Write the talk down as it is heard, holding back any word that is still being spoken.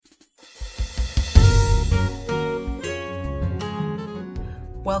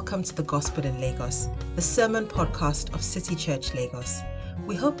Welcome to the Gospel in Lagos, the sermon podcast of City Church Lagos.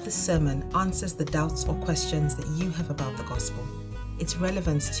 We hope this sermon answers the doubts or questions that you have about the gospel, its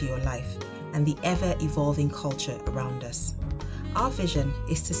relevance to your life, and the ever-evolving culture around us. Our vision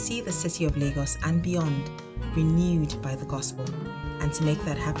is to see the city of Lagos and beyond renewed by the gospel. And to make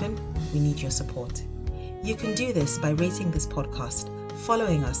that happen, we need your support. You can do this by rating this podcast,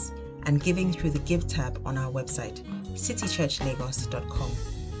 following us, and giving through the Give tab on our website, citychurchlagos.com.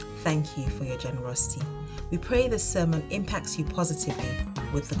 Thank you for your generosity. We pray this sermon impacts you positively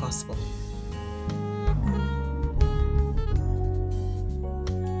with the gospel.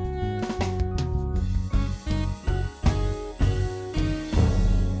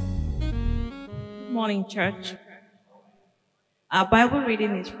 Good morning, church. Our Bible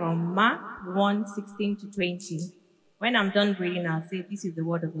reading is from Mark 1:16-20. When I'm done reading, I'll say, "This is the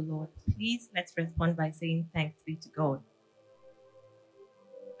word of the Lord." Please let's respond by saying, "Thanks be to God."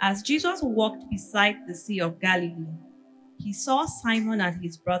 As Jesus walked beside the Sea of Galilee, he saw Simon and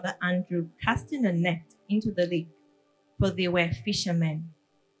his brother Andrew casting a net into the lake, for they were fishermen.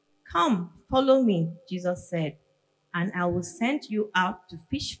 "Come, follow me," Jesus said, "and I will send you out to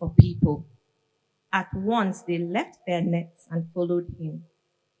fish for people." At once they left their nets and followed him.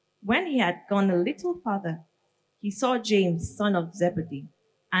 When he had gone a little farther, he saw James, son of Zebedee,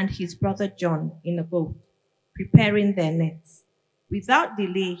 and his brother John in a boat, preparing their nets. Without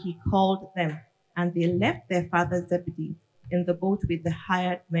delay, he called them, and they left their father Zebedee in the boat with the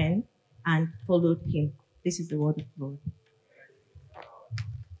hired men and followed him. This is the word of the Lord.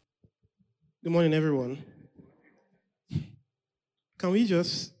 Good morning, everyone. Can we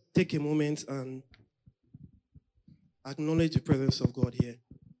just take a moment and acknowledge the presence of God here?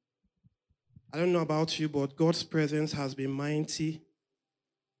 I don't know about you, but God's presence has been mighty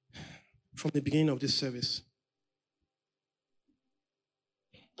from the beginning of this service.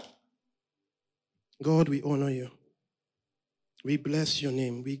 God, we honor you. We bless your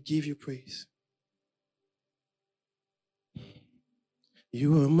name. We give you praise.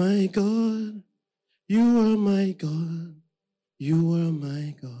 You are my God. You are my God. You are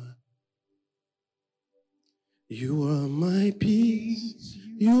my God. You are my peace.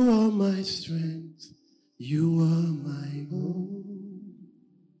 You are my strength. You are my hope.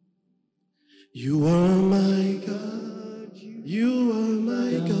 You are my God. You are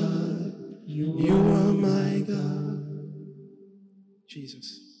my God. You are my God.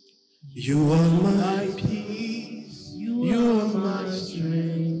 Jesus. You are my peace. You are my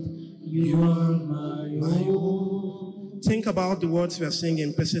strength. You are my hope. Think about the words we are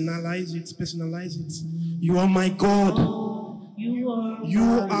singing. Personalize it. Personalize it. You are my God. You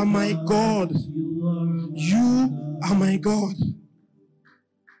are my God. You are my God.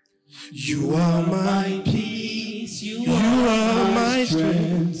 You are my peace. You are my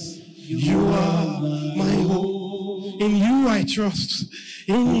strength. You are my hope. In you I trust.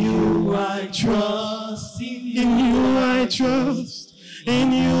 In you I trust. In you I trust.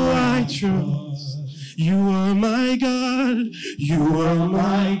 In you I trust. You are my God. You are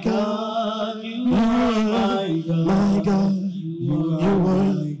my God. You are my God. You are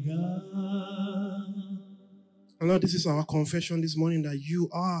my God. And Lord, this is our confession this morning that you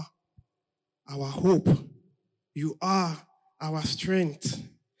are our hope. You are our strength.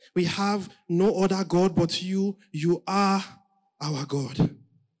 We have no other God but you. You are our God.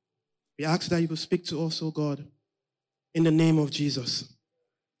 We ask that you will speak to us, oh God, in the name of Jesus.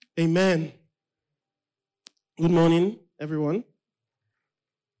 Amen. Good morning, everyone,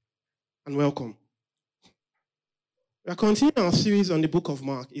 and welcome. We are continuing our series on the book of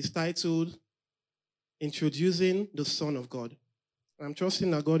Mark. It's titled Introducing the Son of God. I'm trusting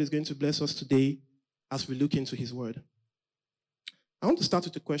that God is going to bless us today as we look into his word. I want to start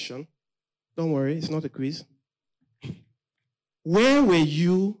with a question. Don't worry, it's not a quiz. Where were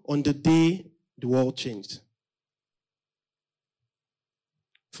you on the day the world changed?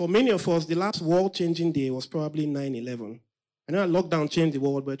 For many of us, the last world-changing day was probably 9/11. I know lockdown changed the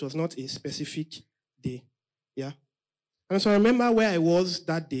world, but it was not a specific day. Yeah? And so I remember where I was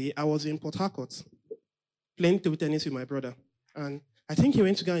that day. I was in Port Harcourt, playing table tennis with my brother. And I think he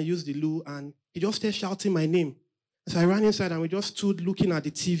went to go and use the loo, and he just started shouting my name. So I ran inside and we just stood looking at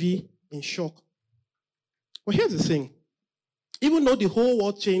the TV in shock. But here's the thing. Even though the whole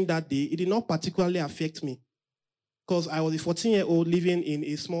world changed that day, it did not particularly affect me. Because I was a 14-year-old living in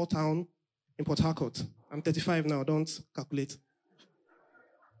a small town in Port Harcourt. I'm 35 now, don't calculate.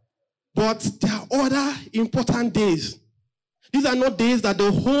 But there are other important days. These are not days that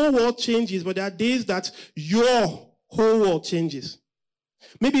the whole world changes, but they are days that your whole world changes.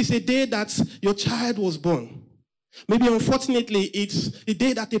 Maybe it's a day that your child was born. Maybe unfortunately, it's the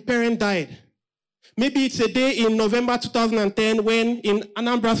day that a parent died. Maybe it's a day in November 2010 when in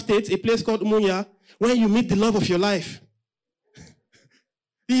Anambra State, a place called Umunya, when you meet the love of your life.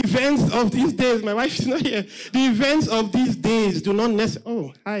 The events of these days, my wife is not here. The events of these days do not necessarily,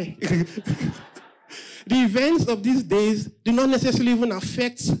 oh, hi. The events of these days do not necessarily even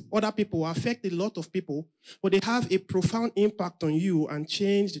affect other people, affect a lot of people, but they have a profound impact on you and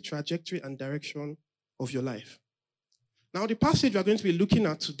change the trajectory and direction of your life. Now, the passage we're going to be looking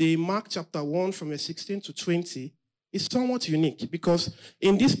at today, Mark chapter 1 from verse 16 to 20, is somewhat unique because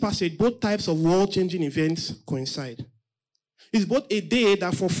in this passage, both types of world-changing events coincide. It's both a day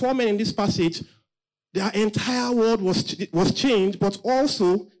that for 4 men in this passage, their entire world was changed, but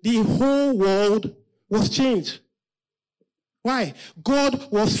also the whole world was changed. Why? God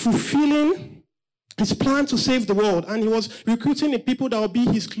was fulfilling his plan to save the world, and he was recruiting the people that will be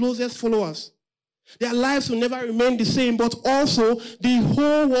his closest followers. Their lives will never remain the same, but also the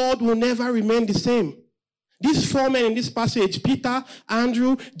whole world will never remain the same. These 4 men in this passage, Peter,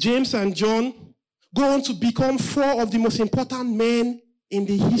 Andrew, James, and John, go on to become 4 of the most important men in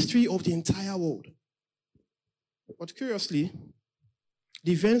the history of the entire world. But curiously,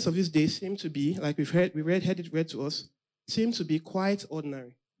 the events of this day seem to be, like we had it read to us, seem to be quite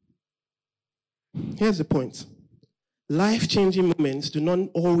ordinary. Here's the point. Life-changing moments do not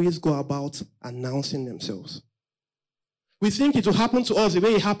always go about announcing themselves. We think it will happen to us the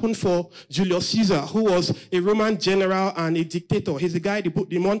way it happened for Julius Caesar, who was a Roman general and a dictator. He's the guy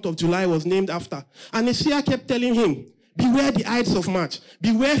the month of July was named after. And the seer kept telling him, beware the Ides of March.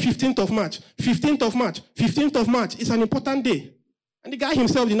 Beware 15th of March. 15th of March. 15th of March. It's an important day. And the guy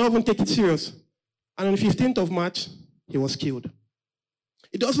himself did not even take it serious. And on the 15th of March, he was killed.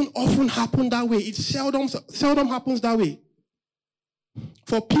 It doesn't often happen that way. It seldom happens that way.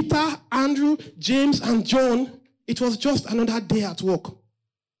 For Peter, Andrew, James, and John, it was just another day at work.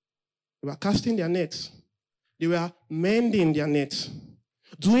 They were casting their nets. They were mending their nets.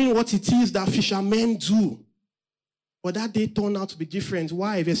 Doing what it is that fishermen do. But that day turned out to be different.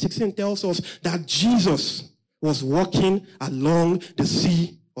 Why? Verse 16 tells us that Jesus was walking along the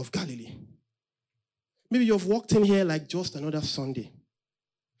Sea of Galilee. Maybe you've walked in here like just another Sunday.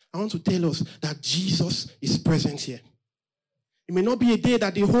 I want to tell us that Jesus is present here. It may not be a day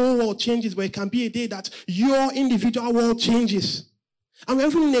that the whole world changes, but it can be a day that your individual world changes. And we're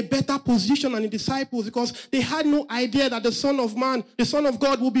even in a better position than the disciples because they had no idea that the Son of Man, the Son of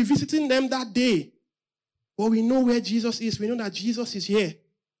God, will be visiting them that day. But we know where Jesus is. We know that Jesus is here.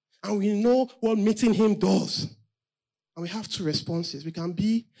 And we know what meeting him does. And we have 2 responses. We can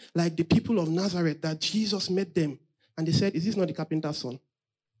be like the people of Nazareth that Jesus met them. And they said, is this not the carpenter's son?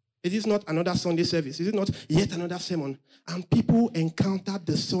 Is this not another Sunday service? Is it not yet another sermon? And people encountered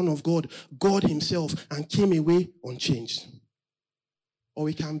the Son of God, God himself, and came away unchanged. Or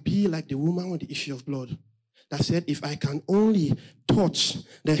we can be like the woman with the issue of blood that said, if I can only touch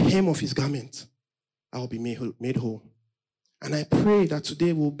the hem of his garment, I will be made whole. And I pray that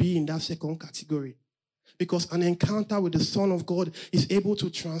today we'll be in that second category. Because an encounter with the Son of God is able to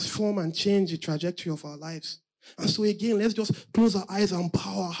transform and change the trajectory of our lives. And so again, let's just close our eyes and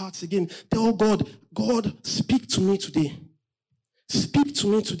bow our hearts again. Tell God, God, speak to me today. Speak to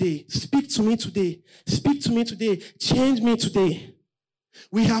me today. Speak to me today. Speak to me today. Change me today.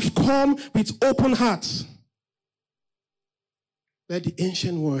 We have come with open hearts. Let the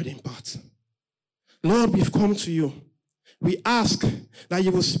ancient word impart. Lord, we've come to you. We ask that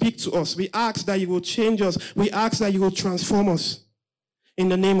you will speak to us. We ask that you will change us. We ask that you will transform us. In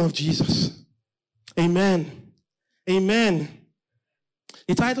the name of Jesus. Amen. Amen.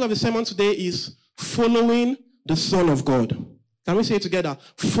 The title of the sermon today is Following the Son of God. Can we say it together?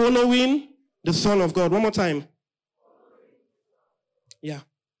 Following the Son of God. One more time. Yeah.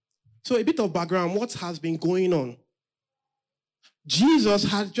 So a bit of background. What has been going on? Jesus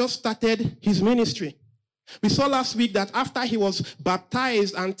had just started his ministry. We saw last week that after he was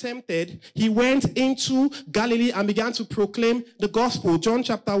baptized and tempted, he went into Galilee and began to proclaim the gospel. John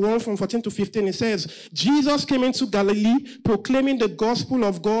chapter 1 from 14 to 15, it says, Jesus came into Galilee proclaiming the gospel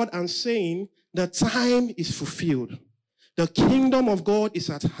of God and saying, the time is fulfilled. The kingdom of God is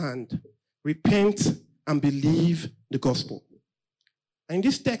at hand. Repent and believe the gospel. And in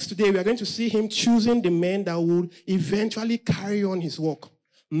this text today, we are going to see him choosing the men that would eventually carry on his work.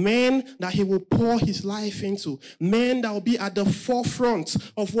 Men that he will pour his life into. Men that will be at the forefront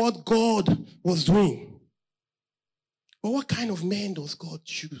of what God was doing. But what kind of men does God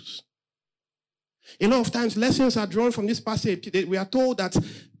choose? A lot of times, lessons are drawn from this passage. We are told that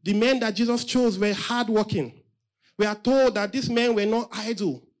the men that Jesus chose were hardworking. We are told that these men were not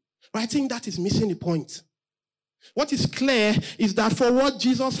idle. But I think that is missing the point. What is clear is that for what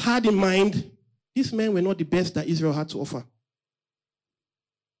Jesus had in mind, these men were not the best that Israel had to offer.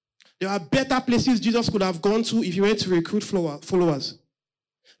 There are better places Jesus could have gone to if he went to recruit followers.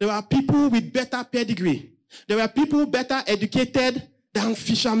 There are people with better pedigree. There are people better educated than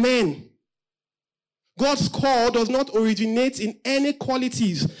fishermen. God's call does not originate in any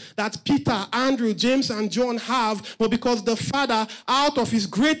qualities that Peter, Andrew, James, and John have, but because the Father, out of his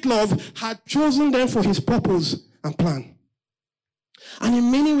great love, had chosen them for his purpose and plan. And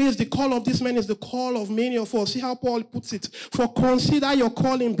in many ways, the call of this man is the call of many of us. See how Paul puts it. For consider your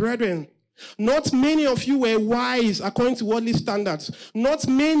calling, brethren. Not many of you were wise according to worldly standards. Not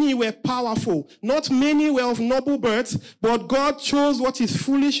many were powerful. Not many were of noble birth. But God chose what is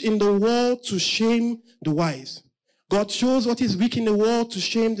foolish in the world to shame the wise. God chose what is weak in the world to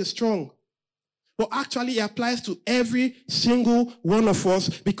shame the strong. But actually, it applies to every single one of us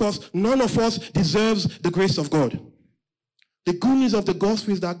because none of us deserves the grace of God. The good news of the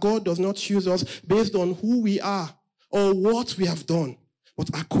gospel is that God does not choose us based on who we are or what we have done, but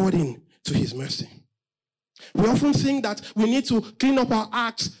according to his mercy. We often think that we need to clean up our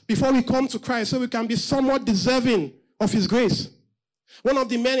acts before we come to Christ so we can be somewhat deserving of his grace. One of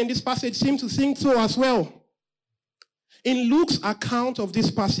the men in this passage seems to think so as well. In Luke's account of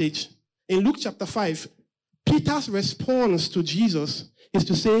this passage, in Luke chapter 5, Peter's response to Jesus is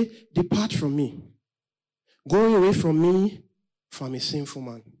to say, "Depart from me. Go away from me, for I'm a sinful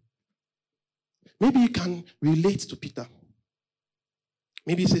man." Maybe you can relate to Peter.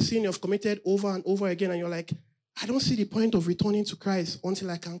 Maybe it's a sin you've committed over and over again, and you're like, I don't see the point of returning to Christ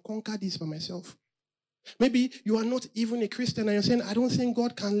until I can conquer this by myself. Maybe you are not even a Christian, and you're saying, I don't think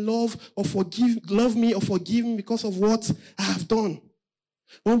God can love me or forgive me because of what I have done.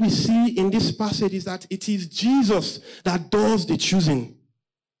 What we see in this passage is that it is Jesus that does the choosing,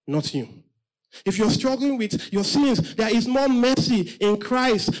 not you. If you're struggling with your sins, there is more mercy in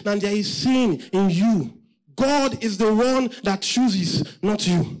Christ than there is sin in you. God is the one that chooses, not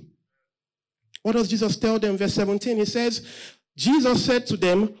you. What does Jesus tell them? Verse 17, he says, Jesus said to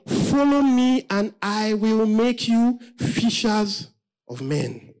them, "Follow me and I will make you fishers of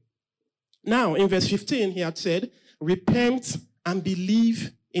men." Now, in verse 15, he had said, repent and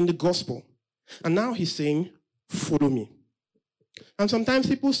believe in the gospel. And now he's saying, follow me. And sometimes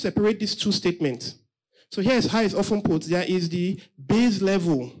people separate these two statements. So here's how it's often put. There is the base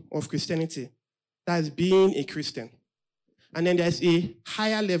level of Christianity. That is being a Christian. And then there's a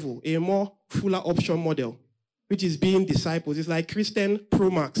higher level, a more fuller option model, which is being disciples. It's like Christian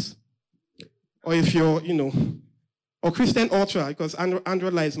Pro Max. Or if you're, or Christian Ultra, because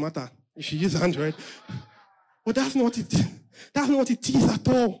Android lives matter. You should use Android. But that's not it. That's not what it is at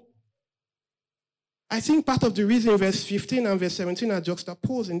all. I think part of the reason verse 15 and verse 17 are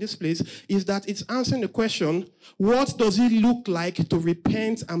juxtaposed in this place is that it's answering the question, what does it look like to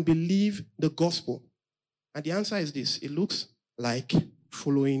repent and believe the gospel? And the answer is this. It looks like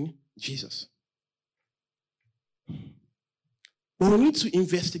following Jesus. But we need to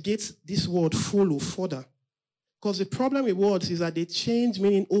investigate this word follow further. Because the problem with words is that they change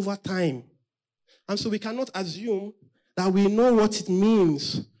meaning over time. And so we cannot assume that we know what it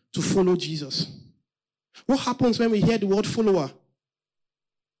means to follow Jesus. What happens when we hear the word follower?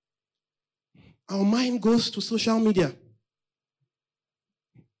 Our mind goes to social media.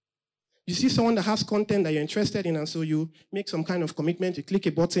 You see someone that has content that you're interested in, and so you make some kind of commitment, you click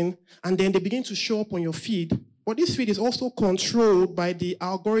a button, and then they begin to show up on your feed. But this feed is also controlled by the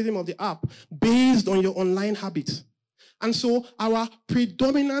algorithm of the app based on your online habits. And so our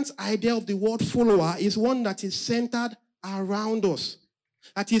predominant idea of the word follower is one that is centered around us.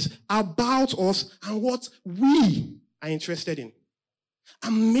 That is about us and what we are interested in.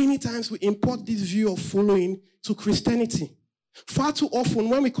 And many times we import this view of following to Christianity. Far too often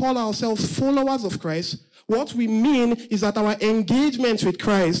when we call ourselves followers of Christ, what we mean is that our engagement with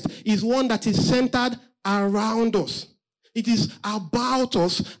Christ is one that is centered around us. It is about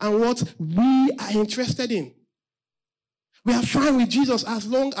us and what we are interested in. We are fine with Jesus as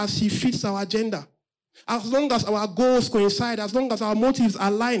long as he fits our agenda. As long as our goals coincide, as long as our motives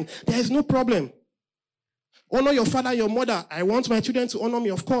align, there is no problem. Honor your father and your mother. I want my children to honor me.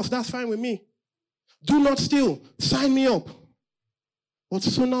 Of course, that's fine with me. Do not steal. Sign me up. But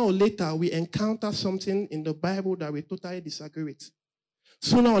sooner or later, we encounter something in the Bible that we totally disagree with.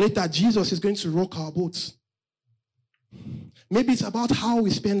 Sooner or later, Jesus is going to rock our boats. Maybe it's about how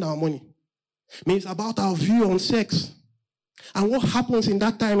we spend our money. Maybe it's about our view on sex. And what happens in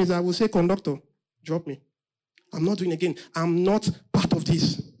that time is I will say, conductor, drop me. I'm not doing it again. I'm not part of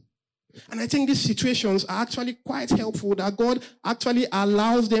this. And I think these situations are actually quite helpful, that God actually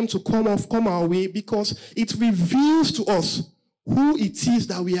allows them to come our way, because it reveals to us who it is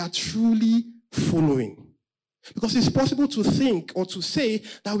that we are truly following. Because it's possible to think or to say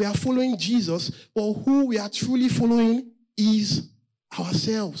that we are following Jesus, but who we are truly following is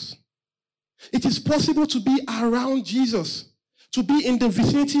ourselves. It is possible to be around Jesus, to be in the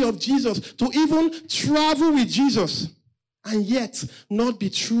vicinity of Jesus, to even travel with Jesus, and yet not be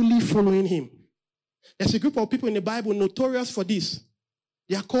truly following him. There's a group of people in the Bible notorious for this.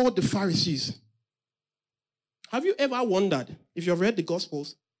 They are called the Pharisees. Have you ever wondered, if you've read the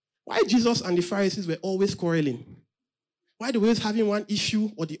Gospels, why Jesus and the Pharisees were always quarreling? Why they were always having one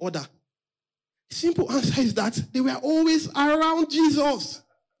issue or the other? The simple answer is that they were always around Jesus.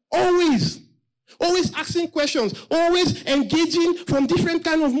 Always. Always asking questions. Always engaging from different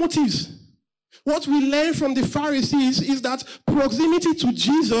kind of motives. What we learn from the Pharisees is that proximity to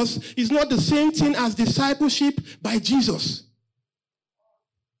Jesus is not the same thing as discipleship by Jesus.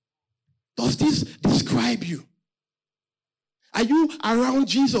 Does this describe you? Are you around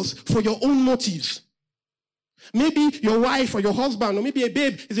Jesus for your own motives? Maybe your wife or your husband or maybe a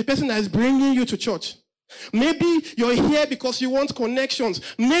babe is the person that is bringing you to church. Maybe you're here because you want connections.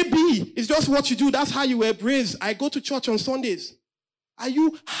 Maybe it's just what you do. That's how you were raised. I go to church on Sundays. Are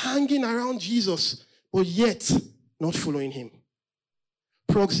you hanging around Jesus but yet not following him?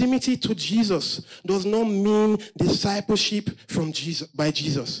 Proximity to Jesus does not mean discipleship from Jesus by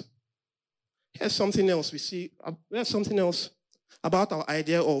Jesus. Here's something else we see. There's something else about our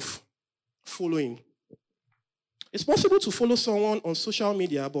idea of following. It's possible to follow someone on social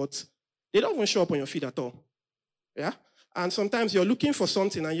media, but they don't even show up on your feed at all. Yeah? And sometimes you're looking for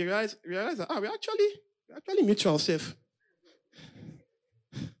something and you realize that we actually mutual self.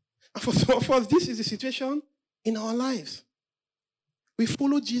 And for some of us, this is the situation in our lives. We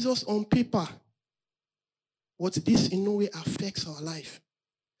follow Jesus on paper, but this in no way affects our life.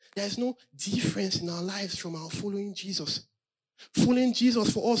 There is no difference in our lives from our following Jesus. Following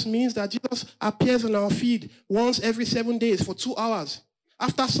Jesus for us means that Jesus appears on our feed once every 7 days for 2 hours.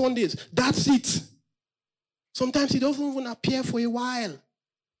 After Sundays, that's it. Sometimes he doesn't even appear for a while.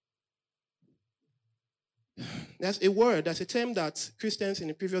 There's a term that Christians in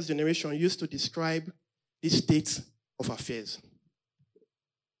the previous generation used to describe this state of affairs.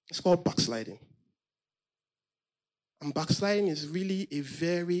 It's called backsliding. And backsliding is really a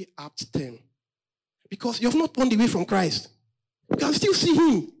very apt term. Because you have not turned away from Christ. You can still see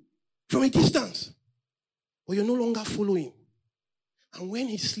him from a distance. But you're no longer following. And when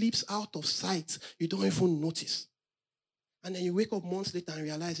he slips out of sight, you don't even notice. And then you wake up months later and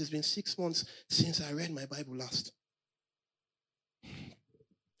realize it's been 6 months since I read my Bible last.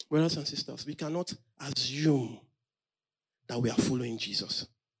 Brothers and sisters, we cannot assume that we are following Jesus.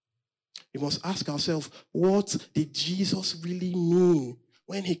 We must ask ourselves, what did Jesus really mean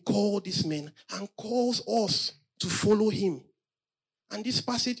when he called these men and calls us to follow him? And this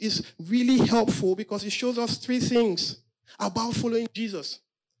passage is really helpful because it shows us 3 things about following Jesus.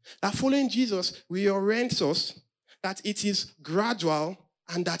 That following Jesus reorients us, that it is gradual,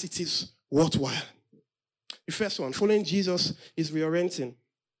 and that it is worthwhile. The first one, following Jesus, is reorienting.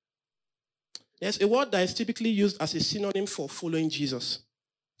 There's a word that is typically used as a synonym for following Jesus.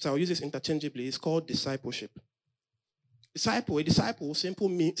 So I'll use this interchangeably. It's called discipleship. A disciple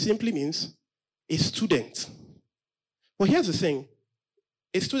simply means a student. But here's the thing.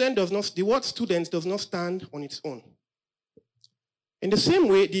 The word student does not stand on its own. In the same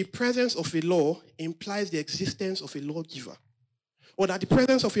way, the presence of a law implies the existence of a lawgiver. Or that the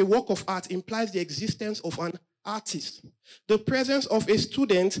presence of a work of art implies the existence of an artist. The presence of a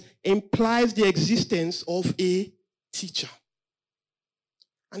student implies the existence of a teacher.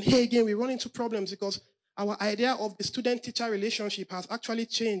 And here again, we run into problems because our idea of the student-teacher relationship has actually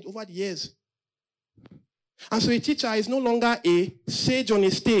changed over the years. And so a teacher is no longer a sage on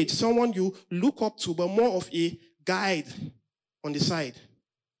a stage, someone you look up to, but more of a guide on the side.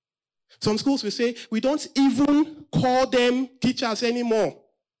 Some schools will say, we don't even call them teachers anymore.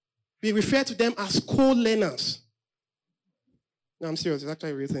 We refer to them as co-learners. No, I'm serious. It's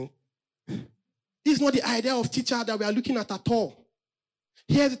actually a real thing. This is not the idea of teacher that we are looking at all.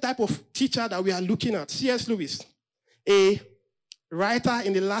 Here's the type of teacher that we are looking at. C.S. Lewis, a writer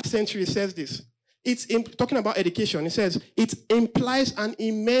in the last century, says this. It's talking about education. It says, it implies an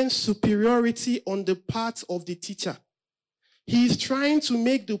immense superiority on the part of the teacher. He is trying to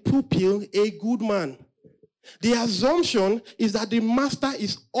make the pupil a good man. The assumption is that the master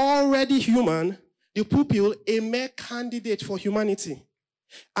is already human, the pupil a mere candidate for humanity.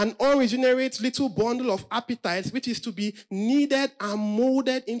 An unregenerate little bundle of appetites, which is to be kneaded and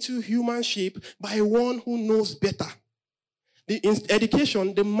molded into human shape by one who knows better. In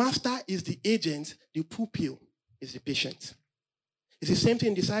education, the master is the agent, the pupil is the patient. It's the same thing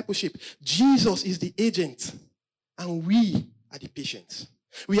in discipleship. Jesus is the agent, and we are the patients.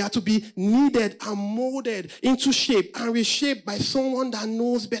 We are to be kneaded and molded into shape and reshaped by someone that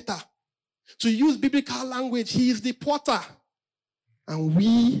knows better. To use biblical language, he is the potter, and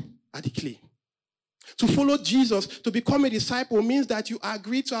we are the clay. To follow Jesus, to become a disciple, means that you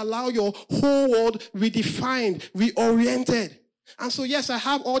agree to allow your whole world redefined, reoriented. And so, yes, I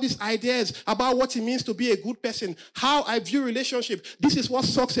have all these ideas about what it means to be a good person, how I view relationship. This is what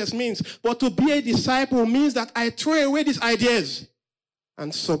success means. But to be a disciple means that I throw away these ideas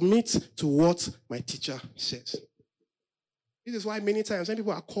and submit to what my teacher says. This is why many times when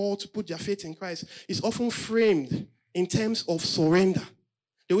people are called to put their faith in Christ, it's often framed in terms of surrender.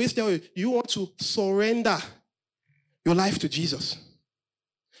 They always tell you, you want to surrender your life to Jesus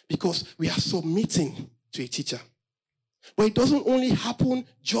because we are submitting to a teacher. But it doesn't only happen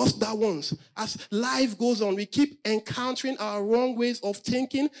just that once. As life goes on, we keep encountering our wrong ways of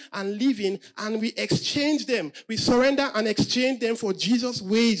thinking and living, and we exchange them. We surrender and exchange them for Jesus'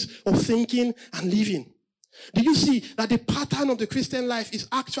 ways of thinking and living. Do you see that the pattern of the Christian life is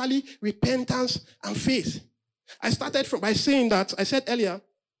actually repentance and faith? I started by saying that, I said earlier,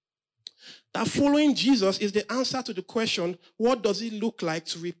 that following Jesus is the answer to the question, what does it look like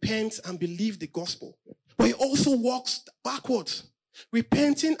to repent and believe the gospel? But it also walks backwards.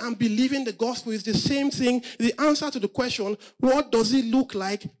 Repenting and believing the gospel is the same thing, the answer to the question, what does it look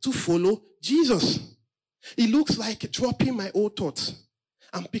like to follow Jesus? It looks like dropping my old thoughts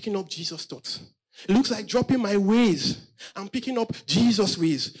and picking up Jesus' thoughts. It looks like dropping my ways and picking up Jesus'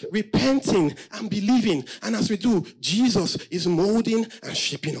 ways, repenting and believing. And as we do, Jesus is molding and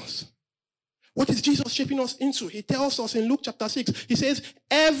shaping us. What is Jesus shaping us into? He tells us in Luke chapter 6, he says,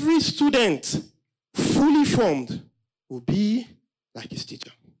 every student fully formed will be like his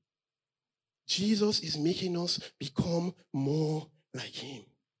teacher. Jesus is making us become more like him.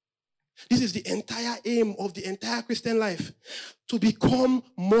 This is the entire aim of the entire Christian life, to become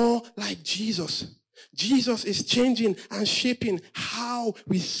more like Jesus. Jesus is changing and shaping how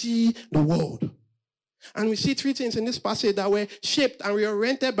we see the world. And we see three things in this passage that were shaped and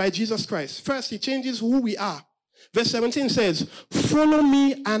reoriented by Jesus Christ. First, he changes who we are. Verse 17 says, follow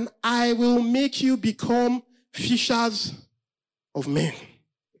me and I will make you become fishers of men.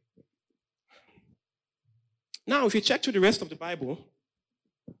 Now, if you check to the rest of the Bible,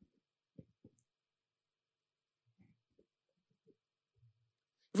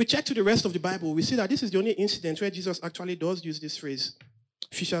 we see that this is the only incident where Jesus actually does use this phrase,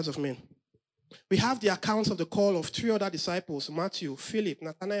 fishers of men. We have the accounts of the call of three other disciples, Matthew, Philip,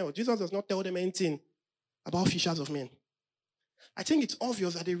 Nathanael. Jesus does not tell them anything about fishers of men. I think it's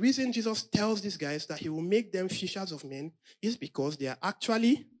obvious that the reason Jesus tells these guys that he will make them fishers of men is because they are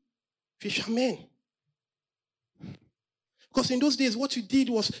actually fishermen. Because in those days, what you did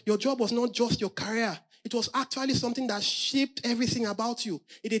was, your job was not just your career. It was actually something that shaped everything about you.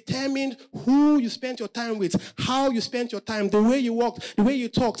 It determined who you spent your time with, how you spent your time, the way you walked, the way you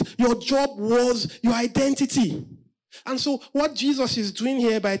talked. Your job was your identity. And so what Jesus is doing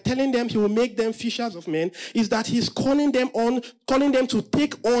here by telling them he will make them fishers of men is that he's calling them to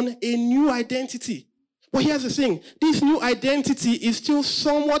take on a new identity. But here's the thing. This new identity is still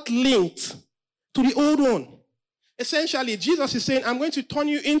somewhat linked to the old one. Essentially, Jesus is saying, I'm going to turn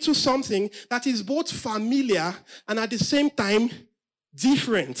you into something that is both familiar and at the same time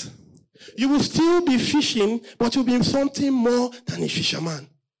different. You will still be fishing, but you'll be something more than a fisherman.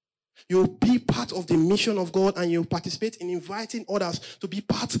 You'll be part of the mission of God and you'll participate in inviting others to be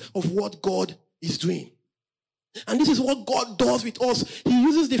part of what God is doing. And this is what God does with us. He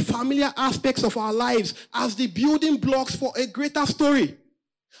uses the familiar aspects of our lives as the building blocks for a greater story.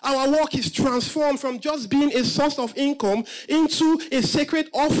 Our work is transformed from just being a source of income into a sacred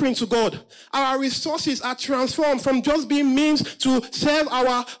offering to God. Our resources are transformed from just being means to serve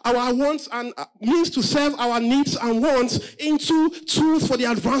our wants and means to serve our needs and wants into tools for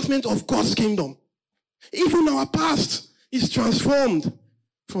the advancement of God's kingdom. Even our past is transformed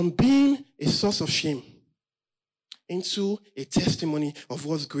from being a source of shame into a testimony of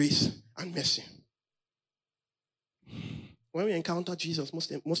God's grace and mercy. When we encounter Jesus,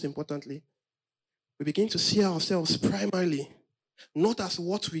 most importantly, we begin to see ourselves primarily not as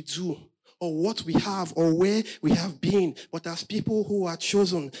what we do or what we have or where we have been, but as people who are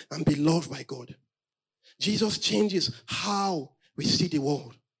chosen and beloved by God. Jesus changes how we see the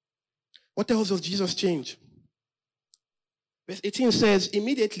world. What else does Jesus change? Verse 18 says,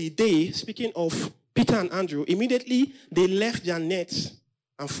 immediately they, speaking of Peter and Andrew, immediately they left their nets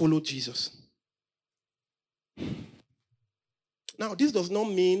and followed Jesus. Now, this does not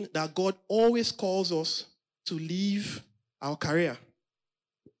mean that God always calls us to leave our career.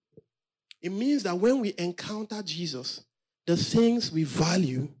 It means that when we encounter Jesus, the things we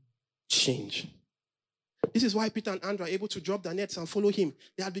value change. This is why Peter and Andrew are able to drop their nets and follow him.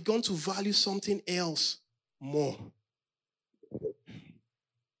 They had begun to value something else more.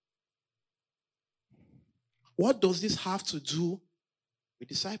 What does this have to do with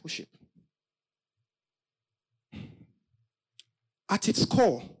discipleship? At its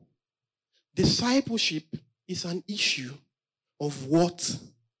core, discipleship is an issue of what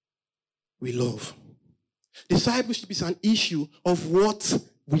we love. Discipleship is an issue of what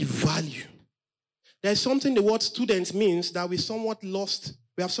we value. There's something the word student means that we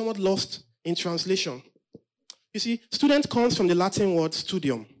have somewhat lost in translation. You see, student comes from the Latin word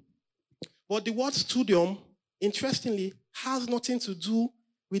studium. But the word studium, interestingly, has nothing to do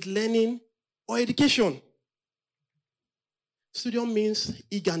with learning or education. Studium means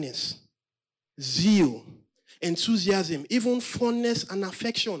eagerness, zeal, enthusiasm, even fondness and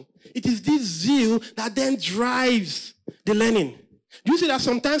affection. It is this zeal that then drives the learning. You see that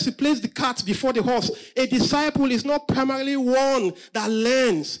sometimes we place the cart before the horse. A disciple is not primarily one that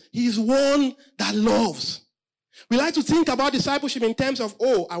learns. He is one that loves. We like to think about discipleship in terms of,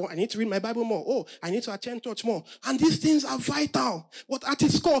 I need to read my Bible more. I need to attend church more. And these things are vital. But at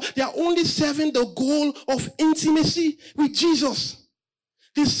its core, they are only serving the goal of intimacy with Jesus.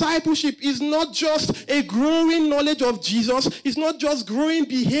 Discipleship is not just a growing knowledge of Jesus. It's not just growing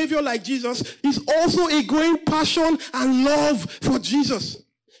behavior like Jesus. It's also a growing passion and love for Jesus.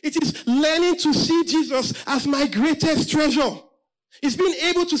 It is learning to see Jesus as my greatest treasure. It's being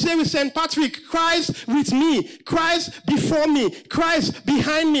able to say with St. Patrick, Christ with me, Christ before me, Christ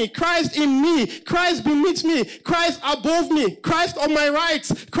behind me, Christ in me, Christ beneath me, Christ above me, Christ on my right,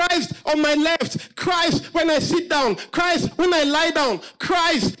 Christ on my left, Christ when I sit down, Christ when I lie down,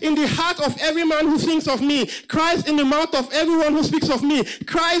 Christ in the heart of every man who thinks of me, Christ in the mouth of everyone who speaks of me,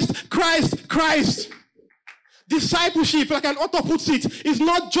 Christ, Christ, Christ. Discipleship, like an author puts it, is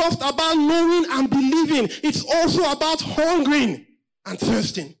not just about knowing and believing. It's also about hungering and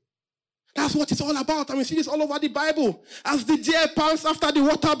thirsting. That's what it's all about. And we see this all over the Bible. As the deer pants after the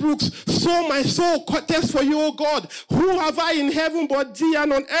water brooks, so my soul thirsts for you, O God. Who have I in heaven but thee,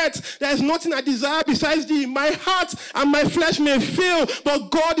 and on earth there is nothing I desire besides thee. My heart and my flesh may fail,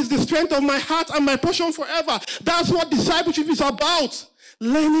 but God is the strength of my heart and my portion forever. That's what discipleship is about.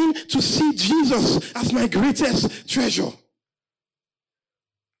 Learning to see Jesus as my greatest treasure.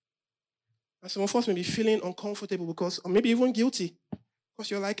 And some of us may be feeling uncomfortable because, or maybe even guilty, because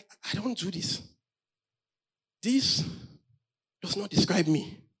you're like, I don't do this. This does not describe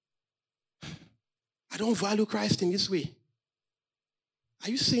me. I don't value Christ in this way. Are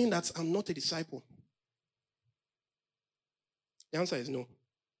you saying that I'm not a disciple? The answer is no.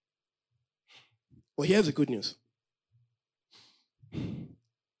 But here's the good news.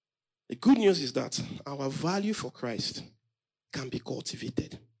 The good news is that our value for Christ can be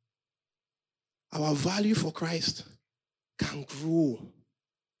cultivated. Our value for Christ can grow.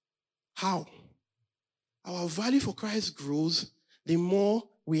 How? Our value for Christ grows the more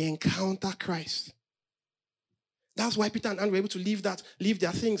we encounter Christ. That's why Peter and Andrew were able to leave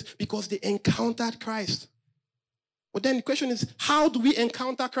their things, because they encountered Christ. But then the question is, how do we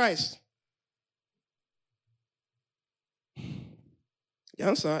encounter Christ? The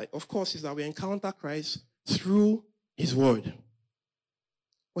answer, of course, is that we encounter Christ through his word.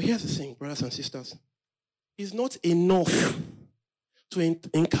 But here's the thing, brothers and sisters. It's not enough to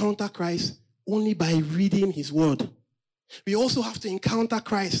encounter Christ only by reading his word. We also have to encounter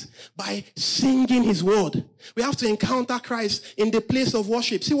Christ by singing his word. We have to encounter Christ in the place of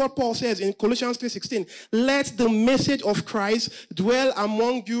worship. See what Paul says in Colossians 3:16. Let the message of Christ dwell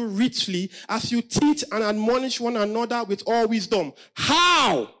among you richly as you teach and admonish one another with all wisdom.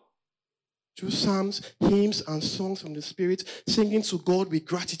 How? Through psalms, hymns, and songs from the Spirit, singing to God with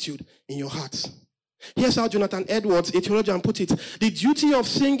gratitude in your hearts. Here's how Jonathan Edwards, a theologian, put it. The duty of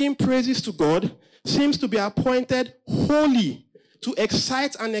singing praises to God seems to be appointed wholly to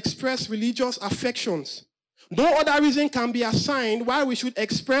excite and express religious affections. No other reason can be assigned why we should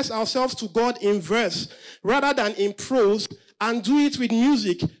express ourselves to God in verse rather than in prose, and do it with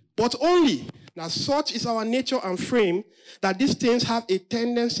music, but only that such is our nature and frame that these things have a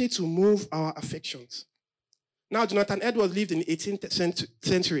tendency to move our affections. Now, Jonathan Edwards lived in the 18th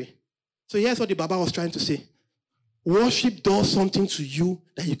century. So here's what the Baba was trying to say. Worship does something to you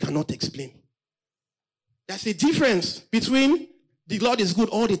that you cannot explain. There's a difference between the Lord is good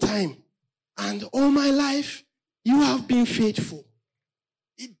all the time and all my life, you have been faithful.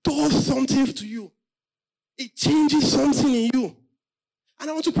 It does something to you. It changes something in you. And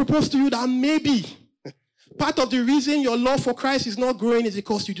I want to propose to you that maybe part of the reason your love for Christ is not growing is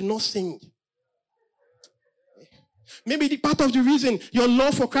because you do not sing. Maybe the part of the reason your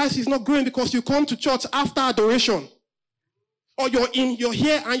love for Christ is not growing because you come to church after adoration. Or you're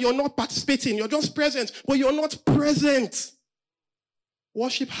here and you're not participating. You're just present, but you're not present.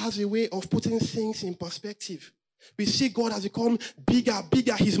 Worship has a way of putting things in perspective. We see God has become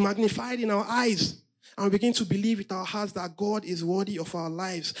bigger. He's magnified in our eyes. And we begin to believe with our hearts that God is worthy of our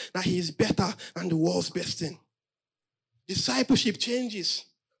lives, that he is better and the world's best thing. Discipleship changes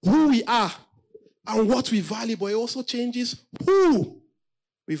who we are and what we value, but it also changes who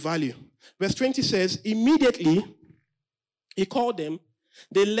we value. Verse 20 says, immediately he called them.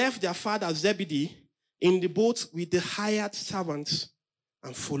 They left their father Zebedee in the boat with the hired servants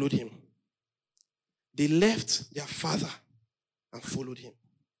and followed him. They left their father and followed him.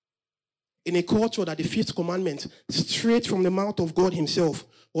 In a culture that the fifth commandment, straight from the mouth of God himself,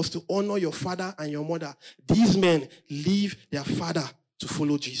 was to honor your father and your mother, these men leave their father to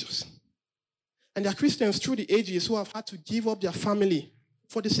follow Jesus. And there are Christians through the ages who have had to give up their family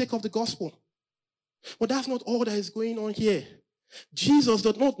for the sake of the gospel. But that's not all that is going on here. Jesus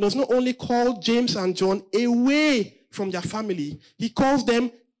does not only call James and John away from their family, he calls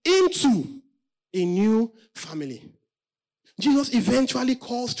them into a new family. Jesus eventually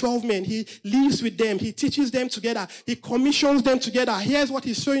calls 12 men. He lives with them. He teaches them together. He commissions them together. Here's what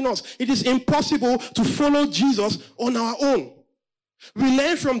he's showing us. It is impossible to follow Jesus on our own. We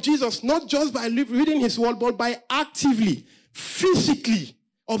learn from Jesus not just by reading his word, but by actively, physically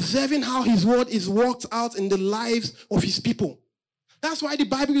observing how his word is worked out in the lives of his people. That's why the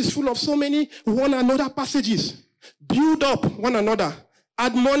Bible is full of so many one another passages. Build up one another.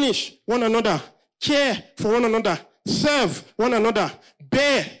 Admonish one another. Care for one another. Serve one another.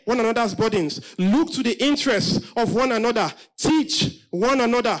 Bear one another's burdens. Look to the interests of one another. Teach one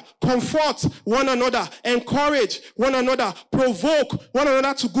another. Comfort one another. Encourage one another. Provoke one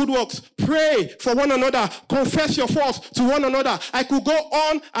another to good works. Pray for one another. Confess your faults to one another. I could go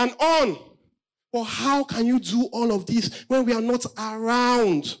on and on. But how can you do all of this when we are not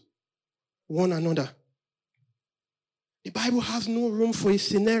around one another? The Bible has no room for a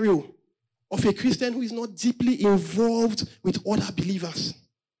scenario of a Christian who is not deeply involved with other believers.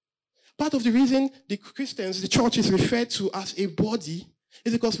 Part of the reason the Christians, the church is referred to as a body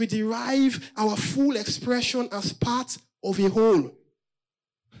is because we derive our full expression as part of a whole.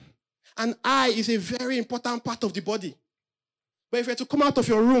 An eye is a very important part of the body. But if you were to come out of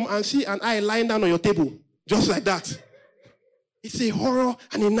your room and see an eye lying down on your table, just like that, it's a horror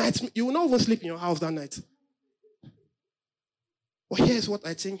and a nightmare. You will not even sleep in your house that night. But here's what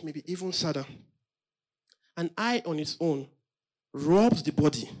I think may be even sadder. An eye on its own robs the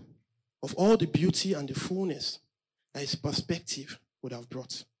body of all the beauty and the fullness that its perspective would have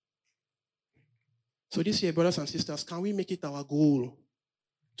brought. So this year, brothers and sisters, can we make it our goal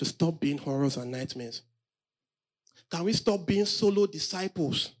to stop being horrors and nightmares? Can we stop being solo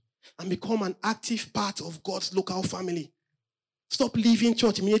disciples and become an active part of God's local family? Stop leaving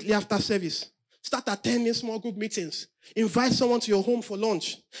church immediately after service. Start attending small group meetings. Invite someone to your home for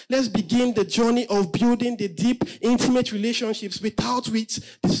lunch. Let's begin the journey of building the deep, intimate relationships without which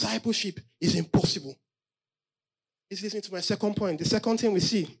discipleship is impossible. This leads me to my second point. The second thing we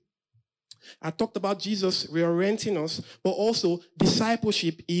see. I talked about Jesus reorienting us, but also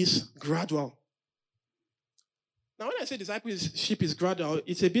discipleship is gradual. Now, when I say discipleship is gradual,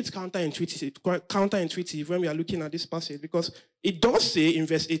 it's a bit counterintuitive when we are looking at this passage, because it does say in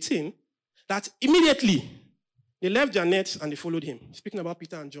verse 18 that immediately they left their nets and they followed him. Speaking about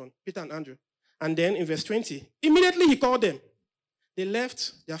Peter and Andrew. And then in verse 20, immediately he called them. They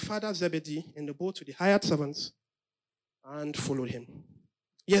left their father Zebedee in the boat with the hired servants and followed him.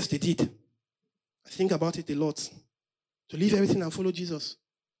 Yes, they did. I think about it a lot. To leave everything and follow Jesus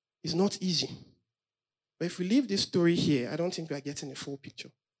is not easy. But if we leave this story here, I don't think we are getting a full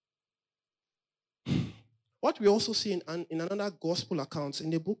picture. What we also see in another gospel account in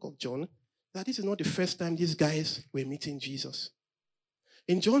the book of John, that this is not the first time these guys were meeting Jesus.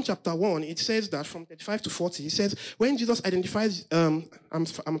 In John chapter 1, it says that from 35 to 40, it says, when Jesus identifies, I'm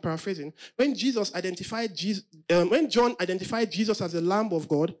paraphrasing, when John identified Jesus as the Lamb of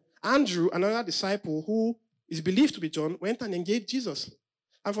God, Andrew, another disciple who is believed to be John, went and engaged Jesus.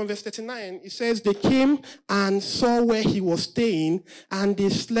 And from verse 39, it says, they came and saw where he was staying, and they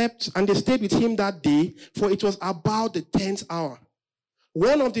stayed with him that day, for it was about the 10th hour.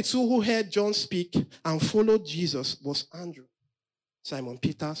 One of the two who heard John speak and followed Jesus was Andrew, Simon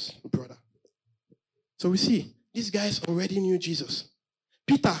Peter's brother. So we see, these guys already knew Jesus.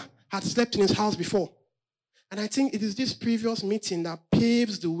 Peter had slept in his house before. And I think it is this previous meeting that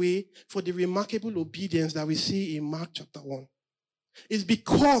paves the way for the remarkable obedience that we see in Mark chapter 1. It's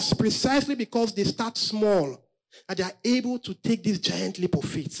precisely because they start small, that they are able to take this giant leap of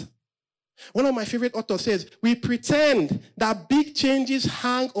faith. One of my favorite authors says, we pretend that big changes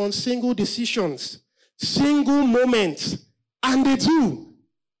hang on single decisions, single moments, and they do.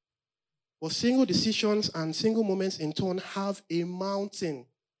 But single decisions and single moments in turn have a mountain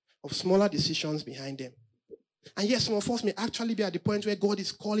of smaller decisions behind them. And yes, some of us may actually be at the point where God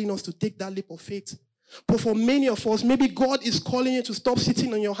is calling us to take that leap of faith. But for many of us, maybe God is calling you to stop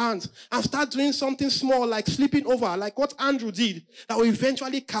sitting on your hands and start doing something small, like sleeping over, like what Andrew did, that will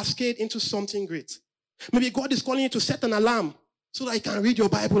eventually cascade into something great. Maybe God is calling you to set an alarm so that you can read your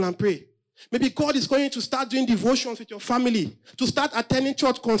Bible and pray. Maybe God is calling you to start doing devotions with your family, to start attending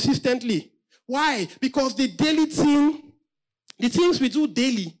church consistently. Why? Because the things we do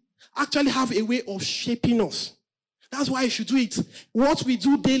daily actually have a way of shaping us. That's why you should do it. What we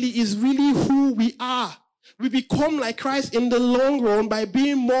do daily is really who we are. We become like Christ in the long run by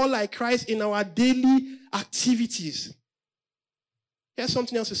being more like Christ in our daily activities. Here's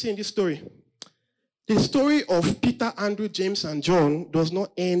something else to see in this story. The story of Peter, Andrew, James, and John does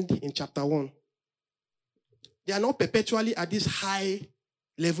not end in chapter 1. They are not perpetually at this high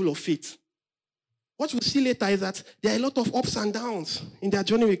level of faith. What we'll see later is that there are a lot of ups and downs in their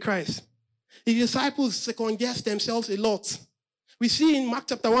journey with Christ. The disciples second-guessed themselves a lot. We see in Mark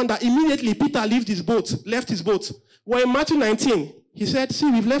chapter 1 that immediately Peter left his boat. Well, in Matthew 19, he said,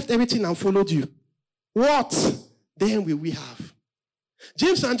 see, we've left everything and followed you. What then will we have?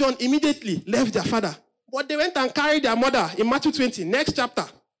 James and John immediately left their father. But they went and carried their mother in Matthew 20, next chapter,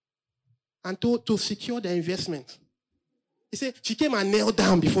 and told to secure their investment. He said, she came and knelt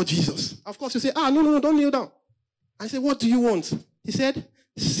down before Jesus. Of course, you say, no, don't kneel down. I said, what do you want? He said,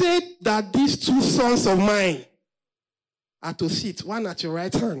 say that these two sons of mine are to sit, one at your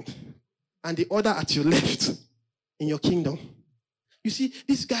right hand and the other at your left in your kingdom. You see,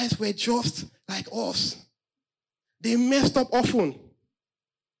 these guys were just like us. They messed up often.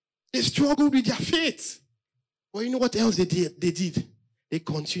 They struggled with their faith. But you know what else they did? They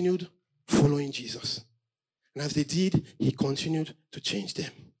continued following Jesus. And as they did, he continued to change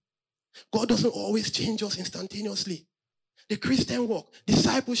them. God doesn't always change us instantaneously. The Christian walk,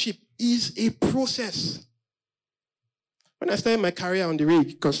 discipleship, is a process. When I started my career on the rig,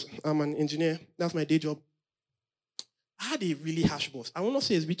 because I'm an engineer, that's my day job, I had a really harsh boss. I will not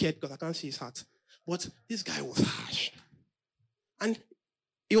say he's wicked because I can't see his heart. But this guy was harsh. And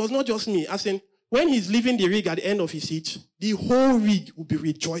it was not just me. As in, when he's leaving the rig at the end of his hitch, the whole rig will be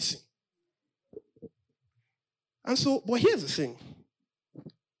rejoicing. And so, but here's the thing.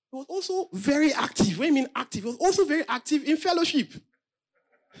 He was also very active. When I mean active, he was also very active in fellowship.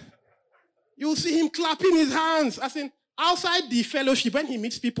 You'll see him clapping his hands. As in, outside the fellowship, when he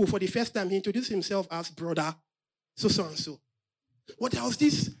meets people for the first time, he introduces himself as brother, so and so. But there was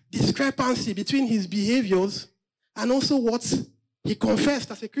this discrepancy between his behaviors and also what he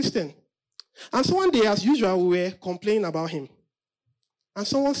confessed as a Christian. And so one day, as usual, we were complaining about him. And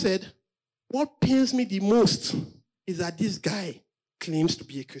someone said, what pains me the most is that this guy claims to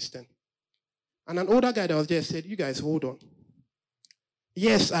be a Christian. And an older guy that was there said, you guys, hold on.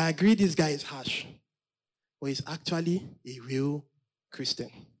 Yes, I agree this guy is harsh, but he's actually a real Christian.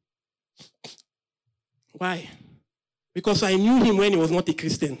 Why? Because I knew him when he was not a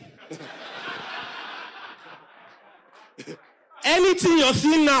Christian. Anything you're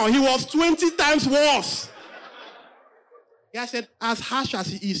seeing now, he was 20 times worse. Yeah, I said, as harsh as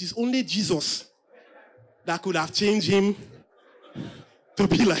he is, it's only Jesus that could have changed him to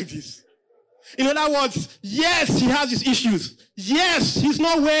be like this. In other words, yes, he has his issues. Yes, he's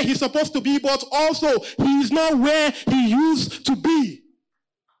not where he's supposed to be, but also he is not where he used to be.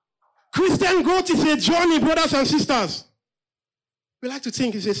 Christian growth is a journey, brothers and sisters. We like to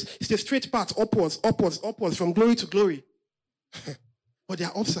think it's a straight path, upwards, from glory to glory. But there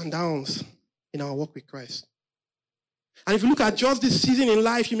are ups and downs in our walk with Christ. And if you look at just this season in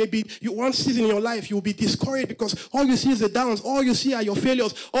life, one season in your life, you will be discouraged because all you see is the downs, all you see are your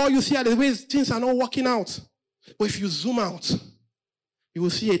failures, all you see are the ways things are not working out. But if you zoom out, you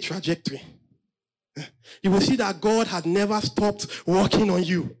will see a trajectory. You will see that God has never stopped working on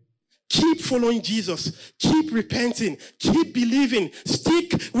you. Keep following Jesus. Keep repenting. Keep believing.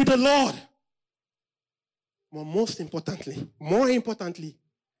 Stick with the Lord. But more importantly,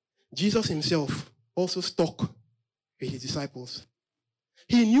 Jesus himself also stuck with his disciples.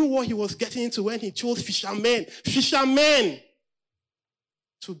 He knew what he was getting into when he chose fishermen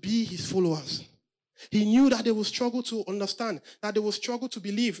to be his followers. He knew that they will struggle to understand, that they will struggle to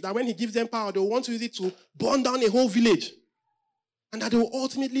believe, that when he gives them power, they will want to use it to burn down a whole village. And that they will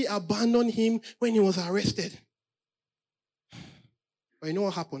ultimately abandon him when he was arrested. But you know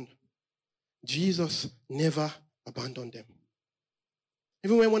what happened? Jesus never abandoned them.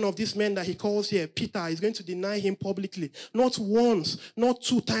 Even when one of these men that he calls here, Peter, is going to deny him publicly, not once, not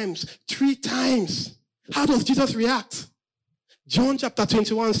 2 times, 3 times. How does Jesus react? John chapter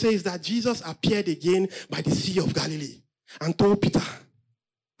 21 says that Jesus appeared again by the Sea of Galilee and told Peter,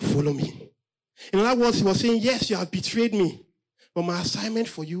 follow me. In other words, he was saying, yes, you have betrayed me, but my assignment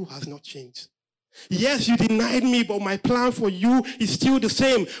for you has not changed. Yes, you denied me, but my plan for you is still the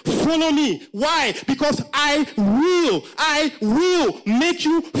same. Follow me. Why? Because I will make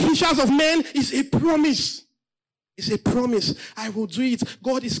you fishers of men. It's a promise. It's a promise. I will do it.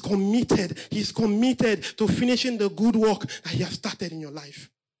 God is committed. He's committed to finishing the good work that he has started in your life.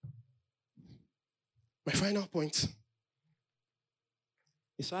 My final point.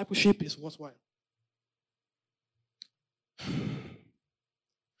 Discipleship is worthwhile.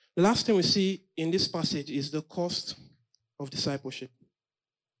 The last thing we see in this passage is the cost of discipleship.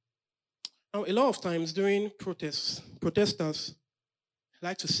 Now, a lot of times during protesters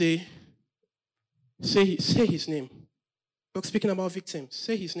like to say his name. We're speaking about victims.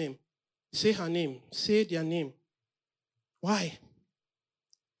 Say his name. Say her name. Say their name. Why?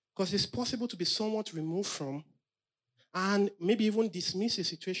 Because it's possible to be somewhat removed from and maybe even dismiss a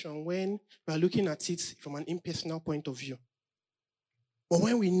situation when we are looking at it from an impersonal point of view. But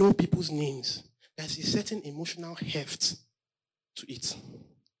when we know people's names, there's a certain emotional heft to it.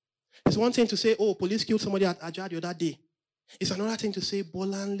 It's one thing to say, oh, police killed somebody at Ajah the other day. It's another thing to say,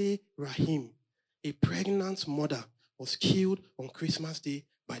 Bolanle Rahim, a pregnant mother, was killed on Christmas Day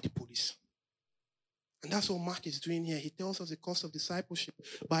by the police. And that's what Mark is doing here. He tells us the cost of discipleship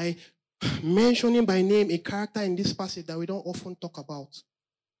by mentioning by name a character in this passage that we don't often talk about.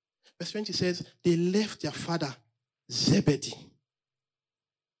 Verse 20 says, they left their father, Zebedee,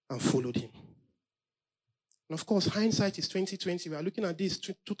 and followed him. And of course, hindsight is 2020. We are looking at this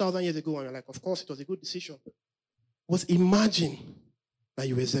 2,000 years ago, and we're like, of course, it was a good decision. But imagine that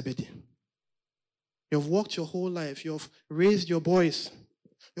you were Zebedee. You've worked your whole life. You've raised your boys.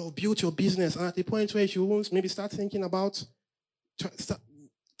 You've built your business. And at the point where you won't maybe start thinking about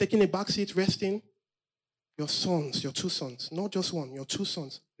taking a backseat, resting, your sons, your 2 sons, not just one, your 2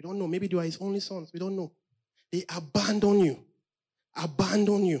 sons. We don't know. Maybe they are his only sons. We don't know. They abandon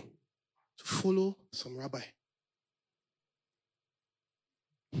you to follow some rabbi.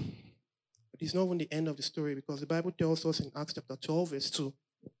 But it's not even the end of the story, because the Bible tells us in Acts chapter 12, verse 2,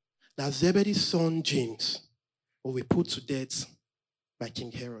 that Zebedee's son James will be put to death by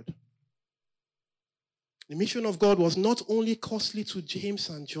King Herod. The mission of God was not only costly to James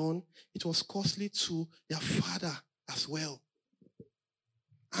and John, it was costly to their father as well.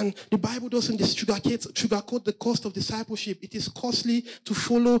 And the Bible doesn't sugarcoat the cost of discipleship. It is costly to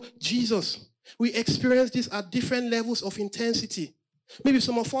follow Jesus. We experience this at different levels of intensity. Maybe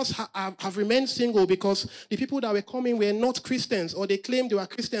some of us have remained single because the people that were coming were not Christians, or they claimed they were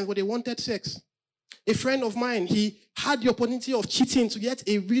Christians, but they wanted sex. A friend of mine, he had the opportunity of cheating to get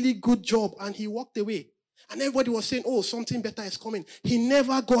a really good job, and he walked away. And everybody was saying, oh, something better is coming. He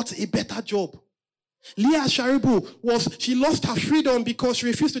never got a better job. Leah Sharibu she lost her freedom because she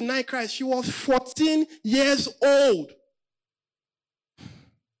refused to deny Christ. She was 14 years old.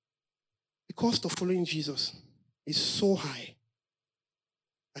 The cost of following Jesus is so high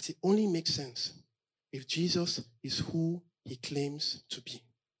that it only makes sense if Jesus is who he claims to be.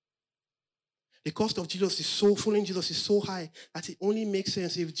 The cost of following Jesus is so high that it only makes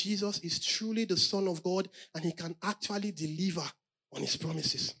sense if Jesus is truly the Son of God and he can actually deliver on his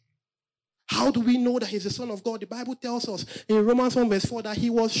promises. How do we know that he's the Son of God? The Bible tells us in Romans 1 verse 4 that he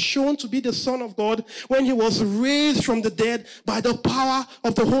was shown to be the Son of God when he was raised from the dead by the power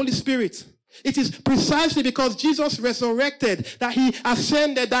of the Holy Spirit. It is precisely because Jesus resurrected, that he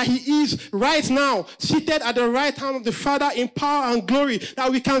ascended, that he is right now seated at the right hand of the Father in power and glory,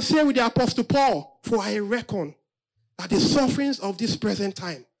 that we can say with the Apostle Paul, for I reckon that the sufferings of this present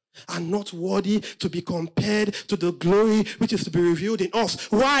time are not worthy to be compared to the glory which is to be revealed in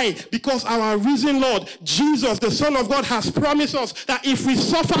us. Why? Because our risen Lord, Jesus, the Son of God, has promised us that if we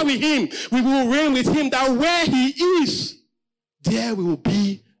suffer with him, we will reign with him, that where he is, there we will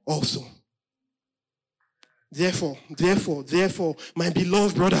be also. Therefore, my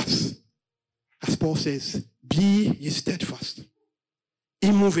beloved brothers, as Paul says, be ye steadfast,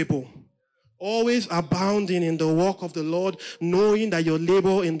 immovable, Always abounding in the work of the Lord, knowing that your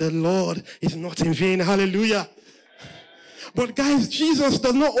labor in the Lord is not in vain. Hallelujah. But guys, Jesus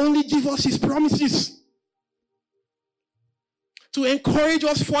does not only give us his promises to encourage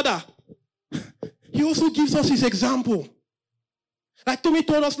us further, he also gives us his example. Like Tommy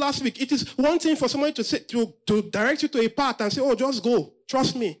told us last week, it is one thing for somebody to direct you to a path and say, oh, just go,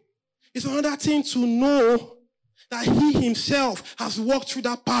 trust me. It's another thing to know that he himself has walked through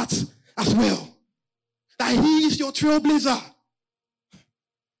that path as well. That he is your trailblazer.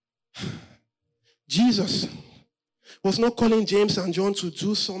 Jesus was not calling James and John to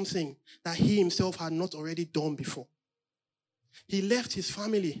do something that he himself had not already done before. He left his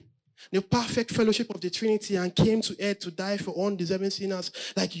family, the perfect fellowship of the Trinity, and came to earth to die for undeserving sinners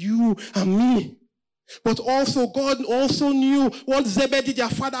like you and me. But also, God also knew what Zebedee, their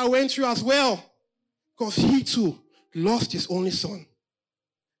father, went through as well. Because he too lost his only son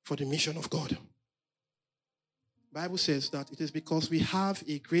for the mission of God. The Bible says that it is because we have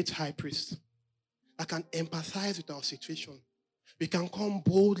a great high priest that can empathize with our situation. We can come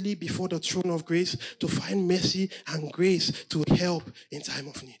boldly before the throne of grace to find mercy and grace to help in time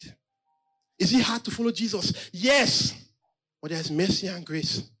of need. Is it hard to follow Jesus? Yes. But there's mercy and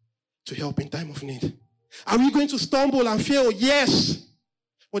grace to help in time of need. Are we going to stumble and fail? Yes.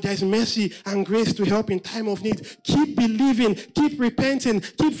 But there is mercy and grace to help in time of need. Keep believing, keep repenting,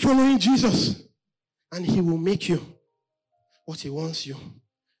 keep following Jesus. And he will make you what he wants you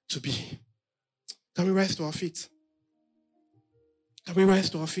to be. Can we rise to our feet? Can we rise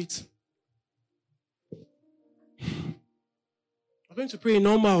to our feet? I'm going to pray a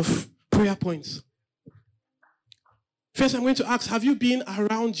number of prayer points. First, I'm going to ask, have you been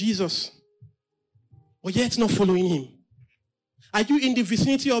around Jesus, but yet not following him? Are you in the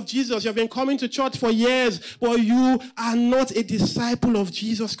vicinity of Jesus? You have been coming to church for years, but you are not a disciple of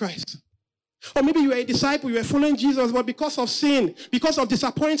Jesus Christ. Or maybe you are a disciple, you are following Jesus, but because of sin, because of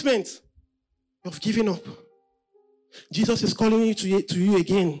disappointment, you have given up. Jesus is calling you to you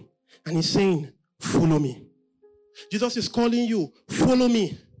again, and he's saying, follow me. Jesus is calling you, follow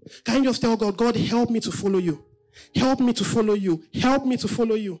me. Can you just tell God, God, help me to follow you. Help me to follow you. Help me to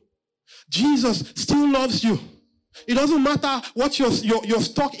follow you. Jesus still loves you. It doesn't matter what you're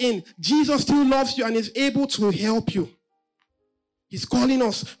stuck in. Jesus still loves you and is able to help you. He's calling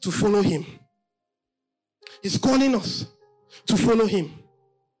us to follow him. He's calling us to follow him.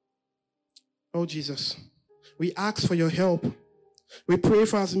 Oh, Jesus, we ask for your help. We pray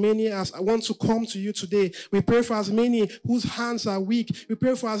for as many as want to come to you today. We pray for as many whose hands are weak. We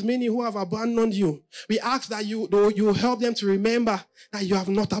pray for as many who have abandoned you. We ask that you help them to remember that you have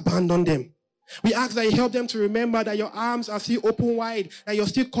not abandoned them. We ask that you help them to remember that your arms are still open wide, that you're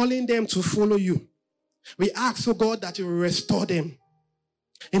still calling them to follow you. We ask, oh God, that you will restore them.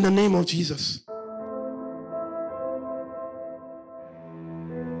 In the name of Jesus.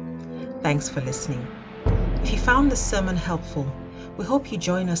 Thanks for listening. If you found this sermon helpful, we hope you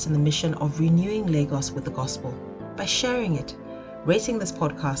join us in the mission of renewing Lagos with the gospel by sharing it, rating this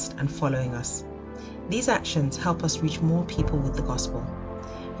podcast, and following us. These actions help us reach more people with the gospel.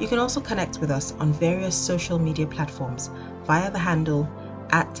 You can also connect with us on various social media platforms via the handle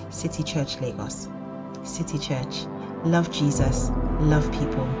 @City Church Lagos. City Church. Love Jesus, love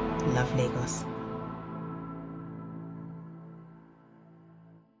people, love Lagos.